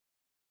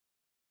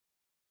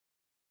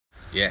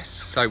Yes,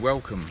 so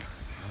welcome.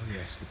 Oh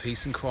yes, the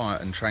peace and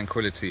quiet and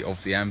tranquility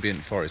of the ambient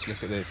forest.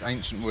 Look at this,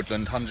 ancient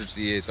woodland, hundreds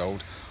of years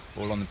old,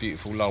 all on the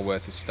beautiful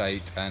Lulworth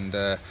Estate. And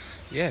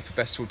yeah, for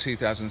Bestival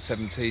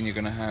 2017 you're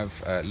going to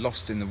have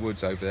Lost in the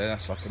Woods over there.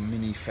 That's like a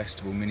mini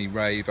festival, mini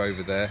rave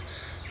over there.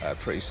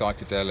 Pretty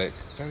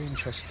psychedelic, very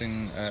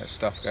interesting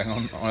stuff going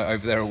on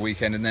over there all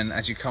weekend. And then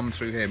as you come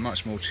through here,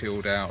 much more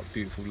chilled out,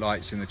 beautiful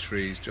lights in the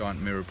trees,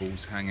 giant mirror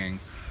balls hanging,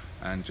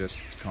 and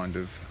just kind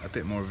of a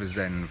bit more of a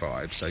zen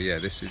vibe. So yeah,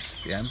 this is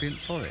the ambient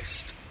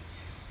forest.